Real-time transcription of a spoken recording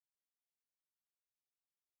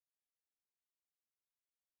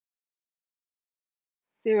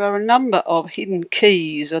There are a number of hidden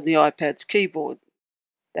keys on the iPad's keyboard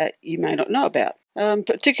that you may not know about,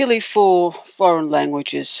 particularly for foreign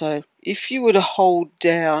languages. So if you were to hold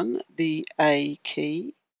down the A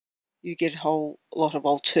key, you get a whole lot of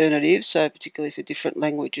alternatives, so particularly for different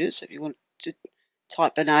languages. If you want to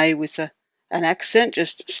type an A with an accent,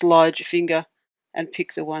 just slide your finger and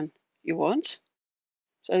pick the one you want.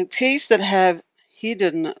 So keys that have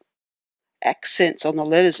hidden accents on the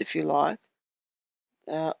letters, if you like,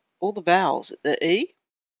 all the vowels. The E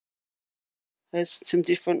has some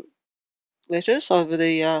different letters over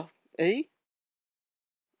the E,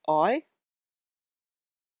 I,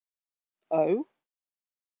 O,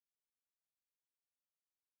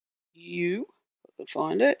 U, I can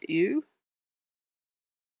find it, U,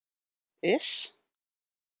 S,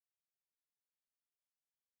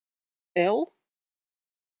 L,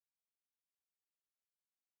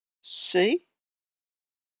 C,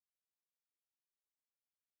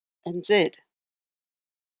 and Z.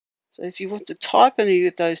 So if you want to type any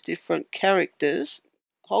of those different characters,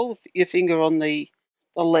 hold your finger on the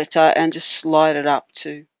letter and just slide it up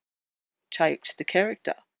to take to the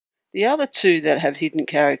character. The other two that have hidden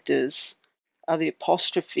characters are the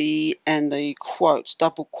apostrophe and the quotes,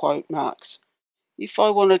 double quote marks. If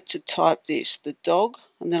I wanted to type this, the dog,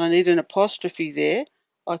 and then I need an apostrophe there,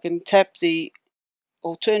 I can tap the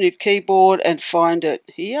alternative keyboard and find it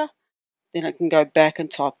here. Then I can go back and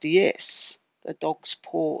type the S, the dog's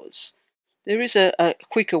paws. There is a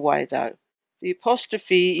quicker way though. The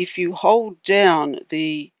apostrophe, if you hold down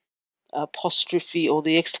the apostrophe or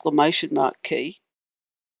the exclamation mark key,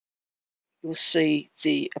 you'll see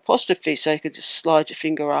the apostrophe, so you can just slide your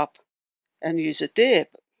finger up and use it there.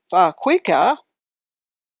 But far quicker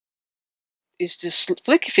is just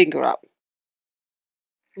flick your finger up.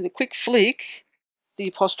 With a quick flick, the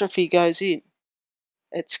apostrophe goes in.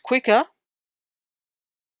 It's quicker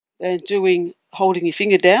than holding your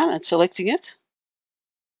finger down and selecting it.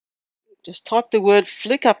 Just type the word,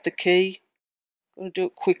 flick up the key. Got to do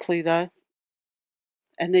it quickly though.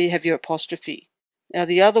 And there you have your apostrophe. Now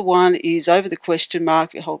the other one is over the question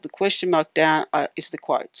mark. You hold the question mark down is the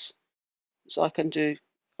quotes. So I can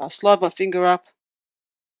slide my finger up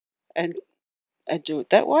and do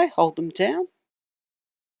it that way. Hold them down.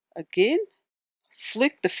 Again,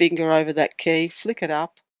 flick the finger over that key, flick it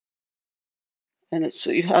up, and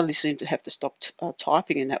you hardly seem to have to stop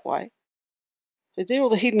typing in that way. So they're all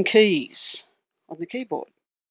the hidden keys on the keyboard.